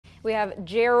We have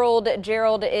Gerald.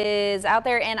 Gerald is out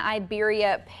there in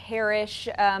Iberia Parish.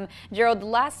 Gerald, the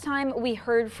last time we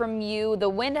heard from you, the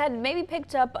wind had maybe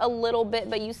picked up a little bit,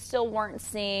 but you still weren't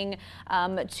seeing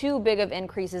too big of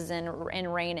increases in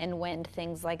rain and wind,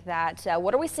 things like that.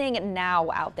 What are we seeing now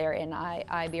out there in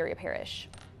Iberia Parish?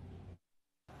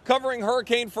 Covering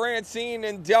Hurricane Francine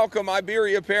in Delcombe,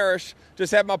 Iberia Parish.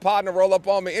 Just had my partner roll up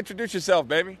on me. Introduce yourself,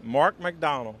 baby. Mark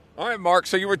McDonald. All right, Mark.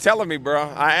 So you were telling me, bro.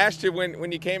 I asked you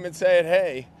when you came and said,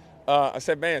 hey, I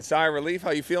said, man, sigh of relief.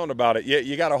 How you feeling about it?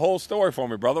 You got a whole story for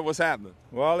me, brother. What's happening?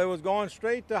 Well, it was going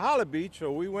straight to Holly Beach,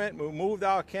 so we moved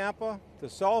our camper to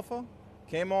Sulphur,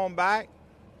 came on back,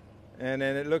 and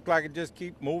then it looked like it just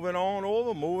keep moving on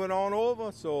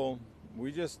over. So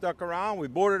we just stuck around. We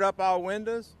boarded up our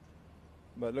windows.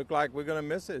 But look like we're going to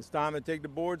miss it. It's time to take the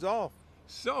boards off.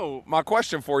 So my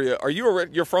question for you,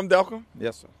 you're from Delcombe?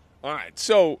 Yes, sir. All right.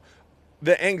 So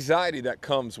the anxiety that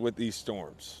comes with these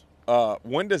storms,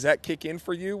 when does that kick in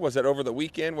for you? Was it over the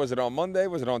weekend? Was it on Monday?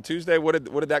 Was it on Tuesday? What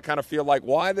did that kind of feel like?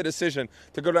 Why the decision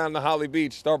to go down to Holly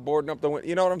Beach, start boarding up the window?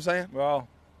 You know what I'm saying? Well,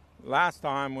 last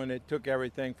time when it took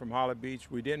everything from Holly Beach,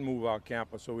 we didn't move our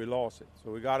camper, so we lost it. So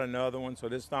we got another one. So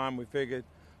this time we figured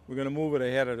we're going to move it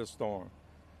ahead of the storm.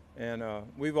 And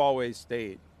we've always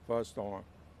stayed for a storm.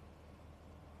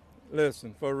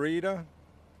 Listen, for Rita,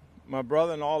 my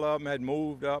brother and all of them had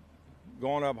moved up,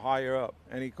 gone up higher up.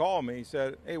 And he called me. He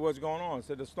said, hey, what's going on? I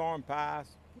said, the storm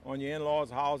passed. On your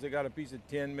in-laws' house, they got a piece of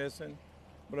tin missing.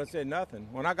 But I said, nothing.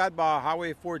 When I got by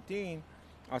Highway 14,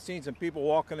 I seen some people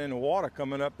walking in the water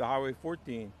coming up to Highway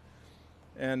 14.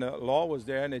 And law was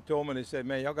there, and they told me, they said,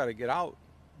 man, y'all got to get out.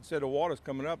 He said, the water's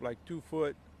coming up like 2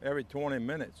 foot every 20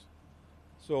 minutes.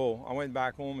 So I went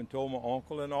back home and told my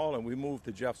uncle and all, and we moved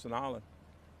to Jefferson Island,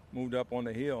 moved up on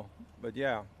the hill. But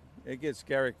yeah, it gets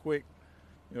scary quick.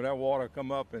 You know, that water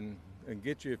come up and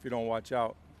get you if you don't watch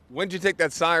out. When did you take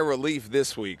that sigh of relief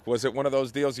this week? Was it one of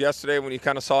those deals yesterday when you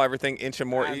kind of saw everything inching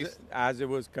more east? As it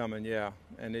was coming, yeah.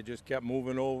 And it just kept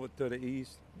moving over to the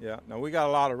east. Yeah. Now, we got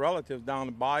a lot of relatives down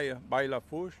the Bayou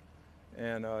Lafourche,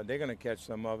 and they're going to catch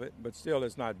some of it. But still,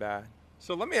 it's not bad.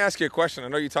 So let me ask you a question. I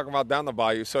know you're talking about down the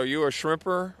bayou. So you a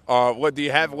shrimper? What do you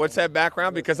have? What's that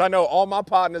background? Because I know all my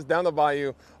partners down the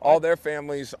bayou, all their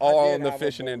families, all in the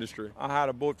fishing industry. I had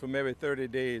a boat for maybe 30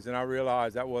 days, and I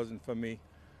realized that wasn't for me.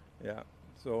 Yeah.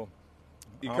 So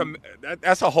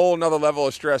that's a whole nother level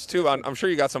of stress too. I'm sure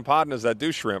you got some partners that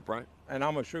do shrimp, right? And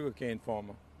I'm a sugarcane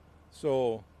farmer,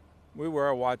 so we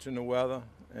were watching the weather,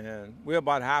 and we're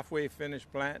about halfway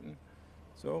finished planting.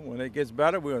 So when it gets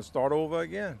better, we're going to start over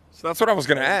again. So that's what I was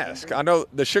going to ask. I know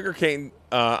the sugarcane,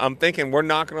 I'm thinking we're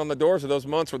knocking on the doors of those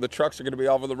months where the trucks are going to be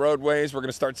all over the roadways. We're going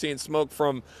to start seeing smoke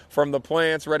from the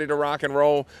plants ready to rock and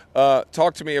roll.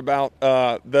 Talk to me about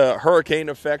the hurricane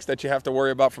effects that you have to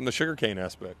worry about from the sugarcane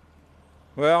aspect.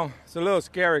 Well, it's a little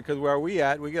scary because where we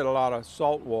get a lot of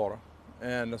salt water,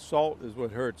 and the salt is what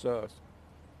hurts us.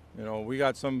 You know, we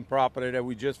got some property that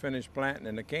we just finished planting,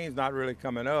 and the cane's not really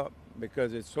coming up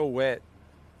because it's so wet.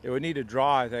 It would need to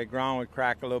dry. That ground would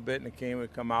crack a little bit and the cane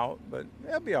would come out, but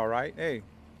it'll be all right. Hey,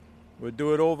 we'll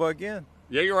do it over again.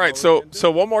 Yeah, you're right. So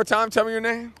one more time, tell me your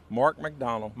name. Mark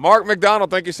McDonald. Mark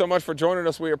McDonald, thank you so much for joining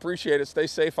us. We appreciate it. Stay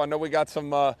safe. I know we got some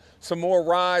more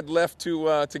ride left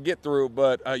to get through,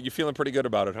 but you're feeling pretty good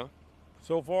about it, huh?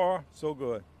 So far, so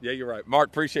good. Yeah, you're right. Mark,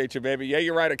 appreciate you, baby. Yeah,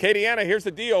 you're right. Acadiana, here's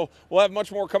the deal. We'll have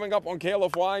much more coming up on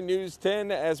KLFY News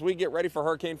 10 as we get ready for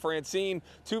Hurricane Francine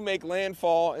to make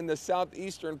landfall in the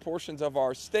southeastern portions of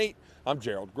our state. I'm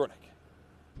Gerald Iberia.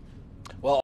 Well,